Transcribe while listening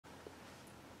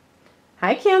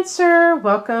Hi Cancer,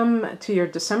 welcome to your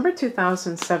December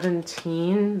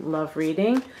 2017 love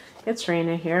reading. It's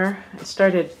Raina here. I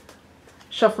started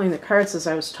shuffling the cards as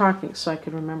I was talking so I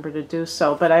could remember to do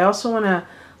so, but I also want to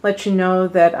let you know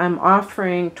that I'm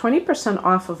offering 20%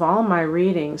 off of all my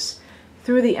readings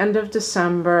through the end of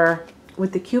December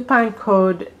with the coupon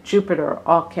code Jupiter,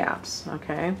 all caps,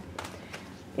 okay?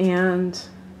 And,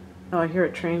 oh, I hear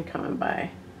a train coming by.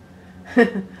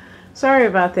 Sorry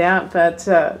about that, but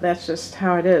that's just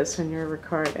how it is when you're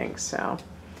recording. So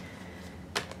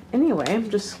anyway, I'm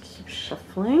just keep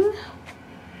shuffling.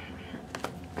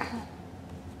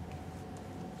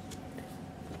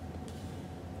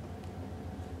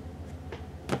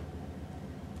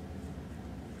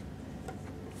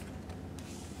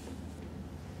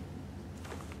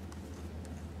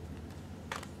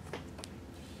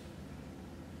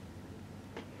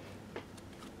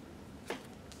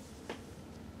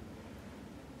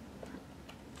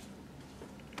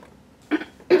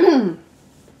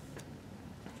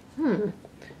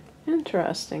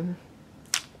 Interesting.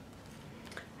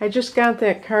 I just got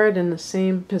that card in the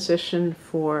same position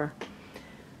for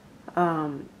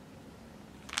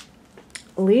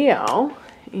Leo,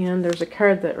 and there's a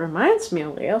card that reminds me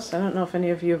of Leo, so I don't know if any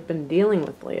of you have been dealing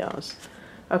with Leos.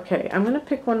 Okay, I'm going to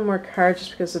pick one more card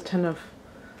just because the Ten of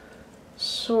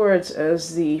Swords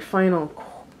is the final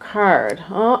card.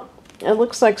 Oh, it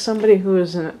looks like somebody who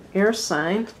is an air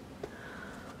sign.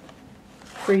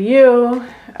 For you,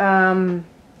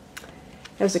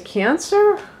 as a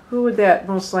Cancer, who would that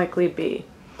most likely be?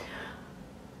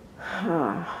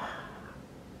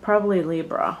 Probably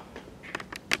Libra.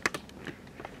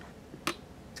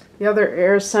 The other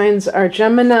air signs are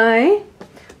Gemini,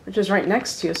 which is right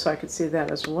next to you, so I could see that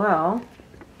as well,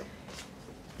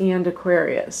 and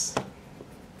Aquarius.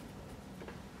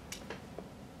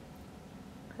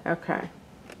 Okay.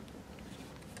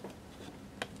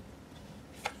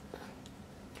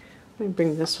 Let me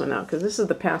bring this one out because this is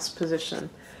the past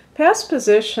position. Past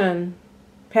position,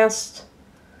 past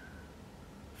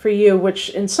for you, which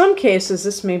in some cases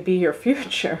this may be your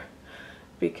future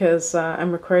because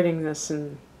I'm recording this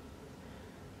in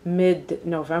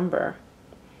mid-November.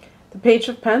 The Page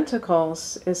of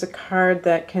Pentacles is a card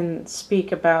that can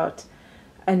speak about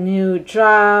a new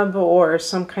job or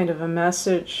some kind of a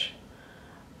message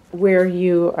where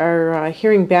you are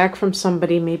hearing back from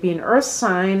somebody, maybe an earth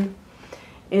sign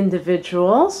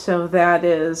individual, so that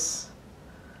is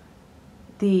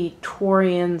the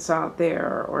Taurians out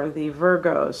there, or the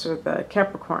Virgos, or the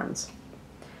Capricorns.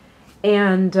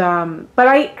 And but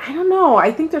I don't know,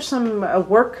 I think there's some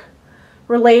work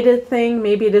related thing.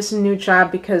 Maybe it is a new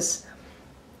job because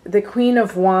the Queen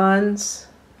of Wands,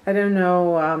 I don't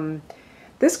know,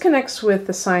 this connects with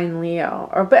the sign Leo,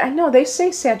 or but I know they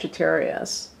say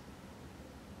Sagittarius.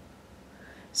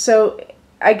 So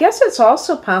I guess it's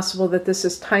also possible that this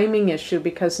is timing issue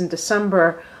because in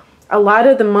December, a lot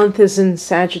of the month is in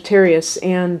Sagittarius,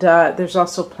 and there's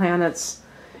also planets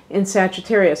in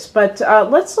Sagittarius. But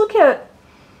let's look at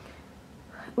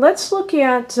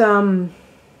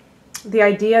the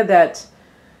idea that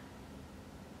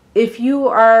if you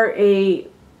are a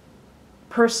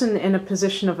person in a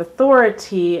position of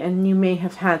authority, and you may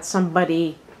have had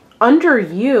somebody under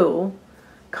you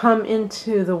come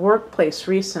into the workplace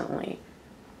recently,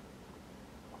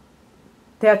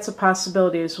 that's a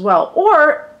possibility as well.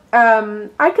 Or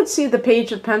I could see the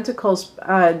Page of Pentacles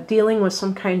dealing with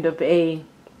some kind of a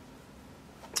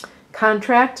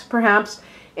contract, perhaps.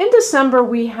 In December,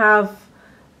 we have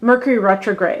Mercury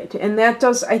retrograde, and that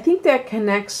does, I think that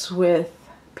connects with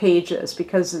pages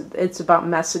because it's about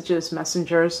messages,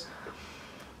 messengers.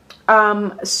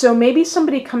 So maybe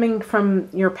somebody coming from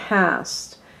your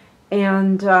past,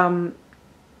 and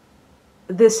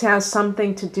this has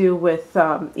something to do with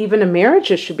even a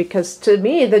marriage issue, because to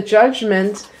me, the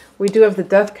Judgment, we do have the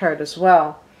Death card as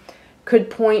well, could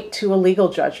point to a legal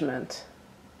judgment.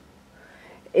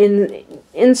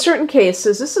 In certain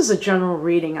cases, this is a general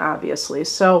reading, obviously,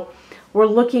 so we're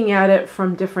looking at it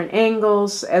from different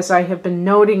angles. As I have been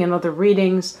noting in other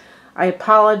readings, I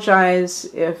apologize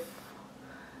if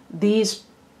these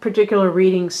particular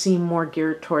readings seem more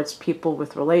geared towards people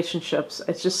with relationships.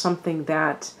 It's just something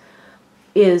that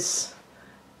is,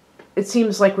 it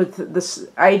seems like with this,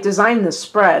 I designed this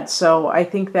spread, so I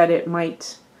think that it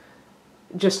might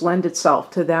just lend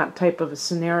itself to that type of a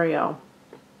scenario.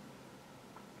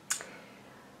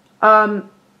 The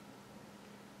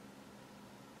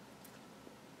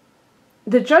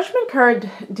Judgment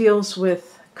card deals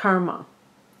with karma,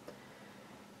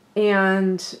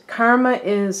 and karma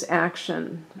is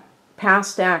action,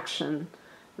 past action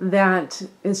that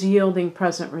is yielding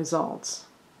present results.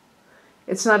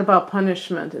 It's not about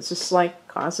punishment. It's just like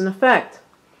cause and effect.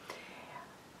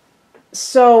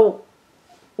 So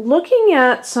looking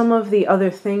at some of the other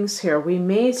things here, we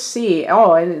may see,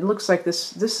 oh, and it looks like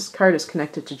this card is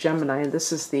connected to Gemini, and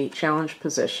this is the challenge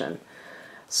position.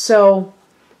 So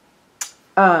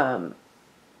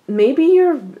maybe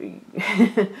you're,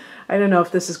 I don't know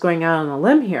if this is going out on a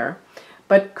limb here,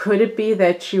 but could it be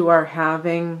that you are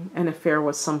having an affair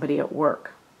with somebody at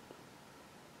work?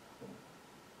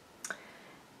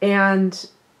 And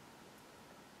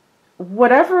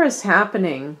whatever is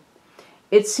happening,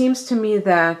 it seems to me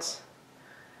that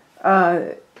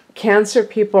Cancer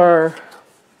people are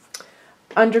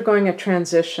undergoing a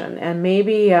transition, and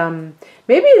maybe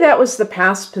that was the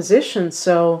past position,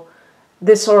 so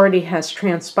this already has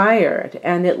transpired,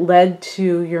 and it led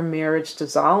to your marriage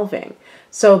dissolving.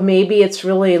 So maybe it's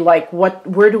really like,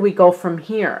 where do we go from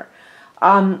here?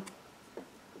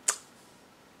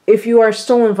 If you are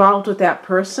still involved with that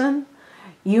person,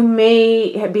 you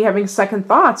may be having second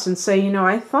thoughts and say, you know,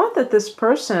 I thought that this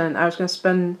person, I was going to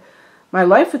spend my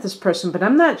life with this person, but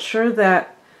I'm not sure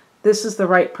that this is the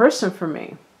right person for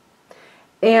me.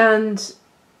 And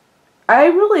I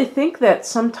really think that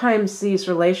sometimes these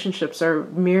relationships are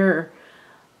merely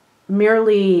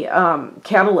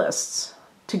catalysts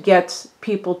to get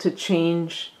people to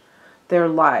change their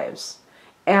lives.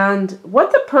 And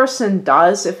what the person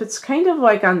does, if it's kind of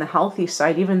like on the healthy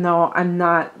side, even though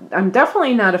I'm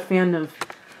definitely not a fan of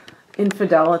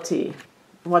infidelity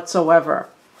whatsoever,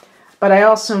 but I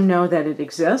also know that it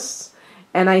exists.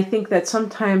 And I think that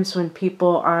sometimes when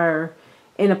people are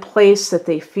in a place that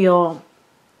they feel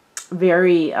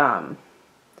very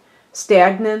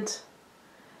stagnant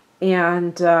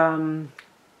and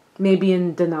maybe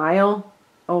in denial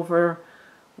over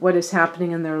what is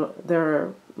happening in their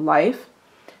life,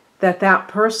 that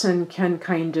person can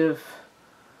kind of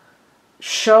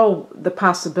show the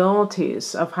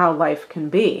possibilities of how life can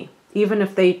be, even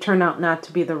if they turn out not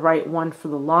to be the right one for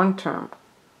the long term.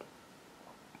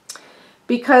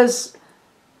 Because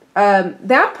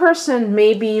that person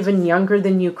may be even younger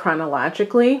than you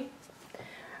chronologically,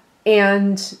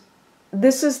 and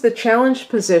this is the challenge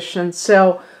position.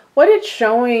 So what it's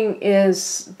showing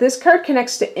is this card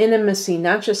connects to intimacy,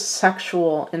 not just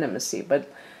sexual intimacy, but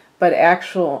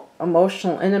actual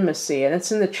emotional intimacy, and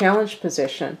it's in the challenge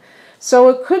position. So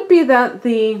it could be that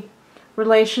the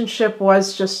relationship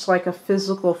was just like a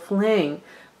physical fling,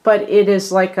 but it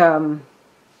is like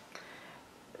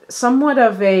somewhat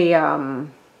of a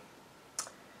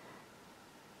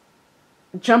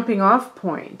jumping off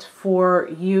point for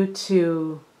you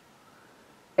to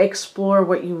explore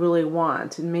what you really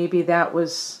want. And maybe that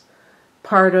was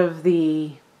part of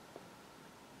the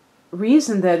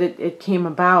reason that it came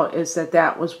about, is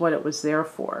that was what it was there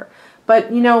for.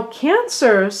 But, you know,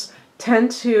 Cancers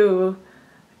tend to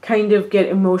kind of get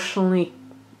emotionally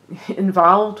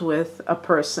involved with a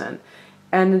person.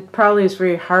 And it probably is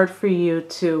very hard for you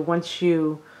to, once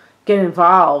you get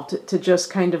involved, to just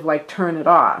kind of like turn it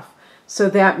off. So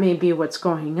that may be what's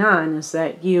going on, is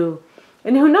that you,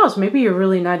 and who knows, maybe you're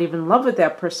really not even in love with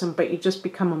that person, but you just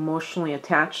become emotionally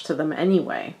attached to them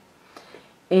anyway.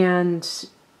 And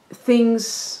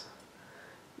things,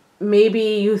 maybe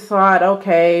you thought,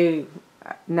 okay,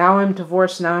 now I'm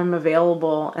divorced, now I'm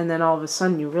available, and then all of a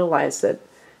sudden you realize that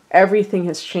everything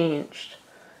has changed.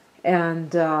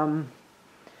 And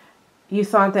you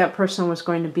thought that person was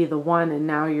going to be the one, and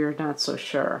now you're not so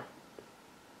sure.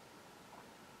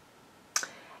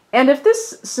 And if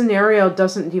this scenario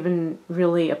doesn't even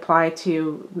really apply to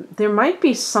you, there might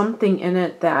be something in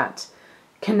it that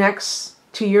connects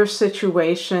to your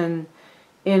situation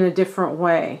in a different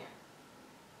way.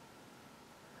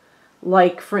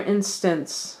 Like, for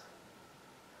instance,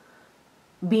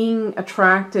 being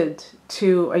attracted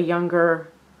to a younger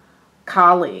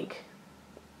colleague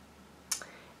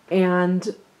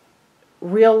and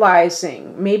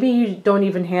realizing, maybe you don't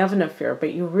even have an affair,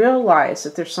 but you realize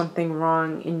that there's something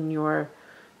wrong in your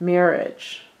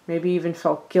marriage. Maybe you even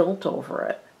felt guilt over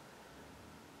it.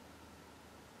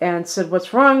 And said,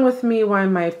 what's wrong with me? Why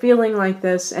am I feeling like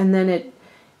this? And then it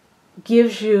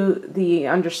gives you the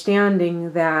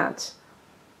understanding that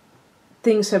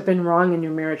things have been wrong in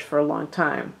your marriage for a long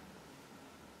time.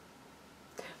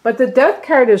 But the Death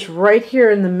card is right here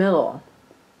in the middle.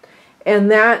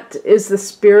 And that is the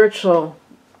spiritual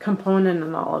component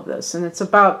in all of this. And it's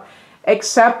about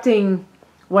accepting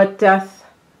what death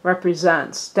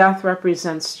represents. Death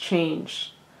represents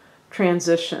change,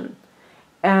 transition,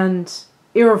 and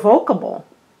irrevocable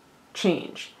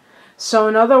change. So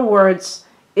in other words,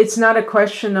 it's not a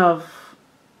question of,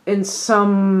 in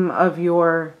some of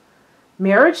your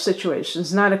marriage situation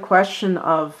is not a question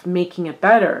of making it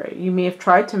better. You may have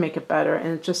tried to make it better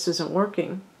and it just isn't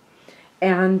working.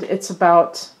 And it's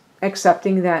about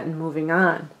accepting that and moving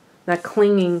on, not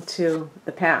clinging to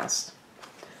the past.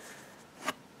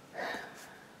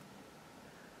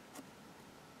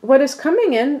 What is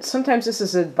coming in, sometimes this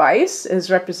is advice, is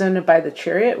represented by the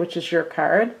Chariot, which is your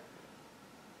card.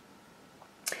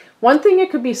 One thing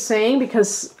it could be saying,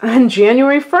 because on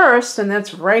January 1st, and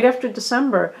that's right after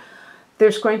December,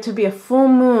 there's going to be a full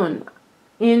moon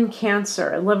in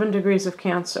Cancer, 11 degrees of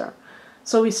Cancer.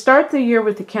 So we start the year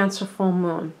with the Cancer full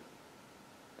moon.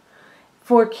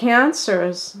 For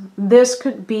Cancers, this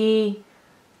could be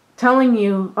telling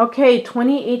you, okay,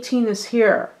 2018 is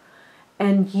here.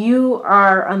 And you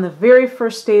are on the very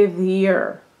first day of the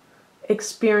year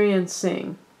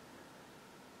experiencing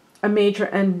a major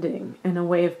ending in a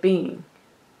way of being.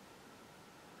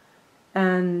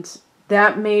 And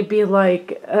that may be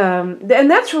like, and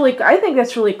that's really, I think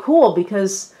that's really cool,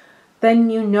 because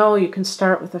then you know you can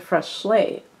start with a fresh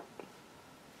slate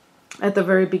at the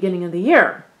very beginning of the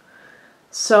year.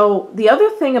 So the other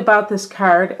thing about this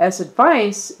card as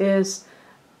advice is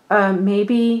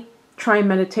maybe try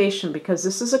meditation, because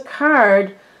this is a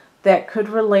card that could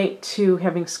relate to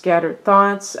having scattered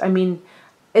thoughts. I mean,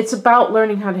 it's about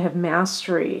learning how to have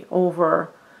mastery over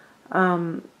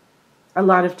a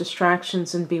lot of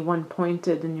distractions and be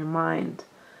one-pointed in your mind.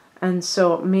 And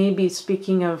so maybe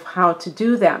speaking of how to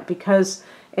do that, because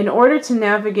in order to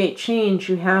navigate change,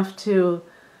 you have to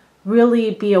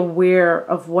really be aware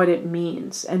of what it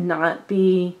means and not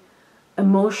be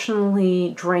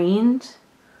emotionally drained,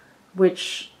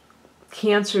 which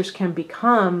Cancers can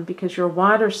become because you're a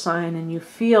water sign and you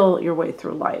feel your way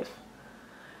through life.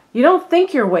 You don't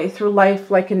think your way through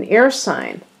life like an air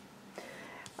sign.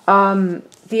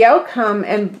 The outcome,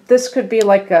 and this could be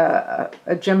like a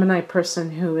Gemini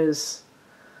person who is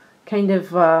kind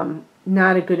of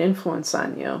not a good influence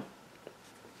on you.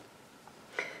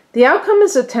 The outcome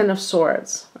is a Ten of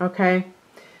Swords, okay?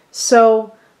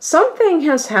 So something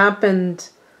has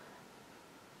happened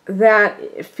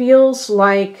that feels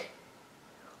like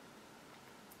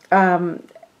an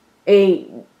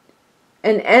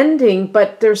ending,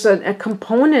 but there's a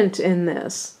component in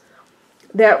this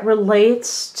that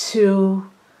relates to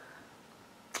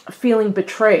feeling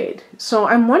betrayed. So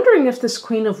I'm wondering if this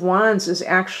Queen of Wands is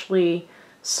actually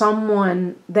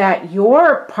someone that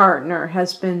your partner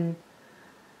has been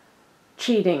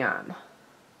cheating on.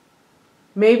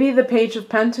 Maybe the Page of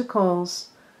Pentacles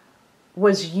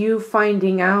was you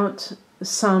finding out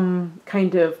some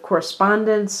kind of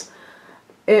correspondence,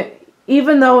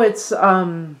 even though it's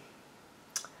or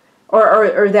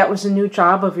that was a new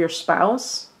job of your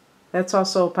spouse. That's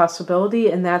also a possibility,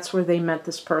 and that's where they met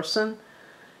this person,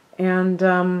 and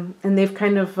they've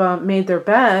kind of made their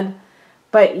bed,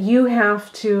 but you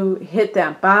have to hit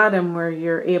that bottom where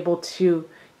you're able to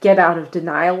get out of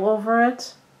denial over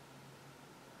it.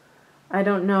 I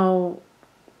don't know.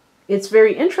 It's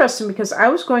very interesting because I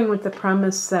was going with the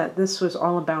premise that this was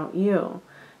all about you,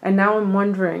 and now I'm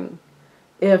wondering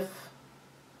if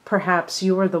perhaps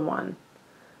you were the one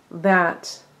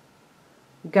that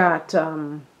got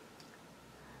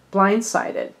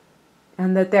blindsided,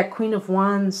 and that Queen of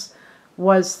Wands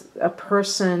was a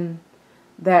person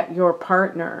that your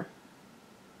partner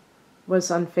was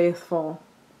unfaithful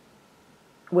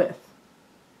with.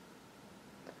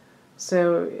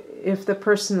 So if the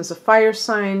person is a fire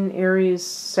sign, Aries,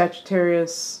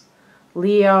 Sagittarius,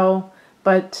 Leo,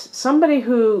 but somebody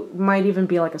who might even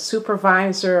be like a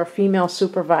supervisor, a female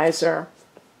supervisor.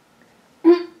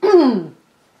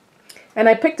 And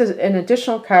I picked an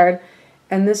additional card,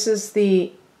 and this is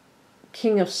the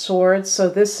King of Swords. So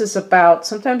this is about,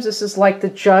 sometimes this is like the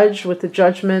judge with the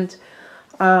judgment,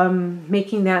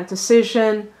 making that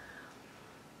decision,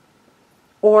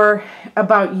 or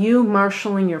about you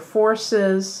marshaling your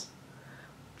forces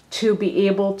to be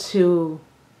able to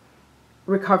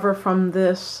recover from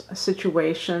this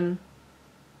situation.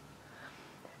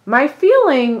 My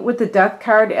feeling with the Death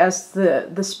card as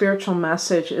the spiritual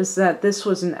message is that this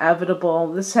was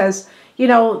inevitable. This has, you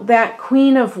know, that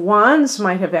Queen of Wands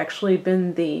might have actually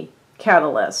been the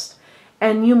catalyst,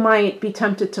 and you might be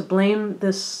tempted to blame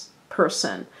this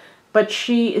person, but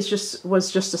she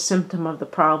was just a symptom of the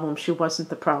problem. She wasn't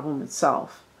the problem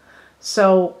itself.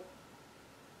 So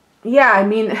yeah, I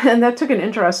mean, and that took an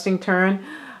interesting turn.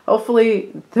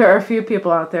 Hopefully there are a few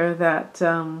people out there that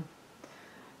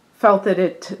felt that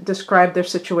it described their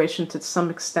situation to some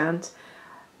extent.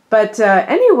 But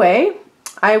anyway,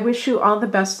 I wish you all the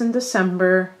best in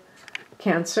December,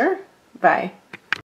 Cancer. Bye.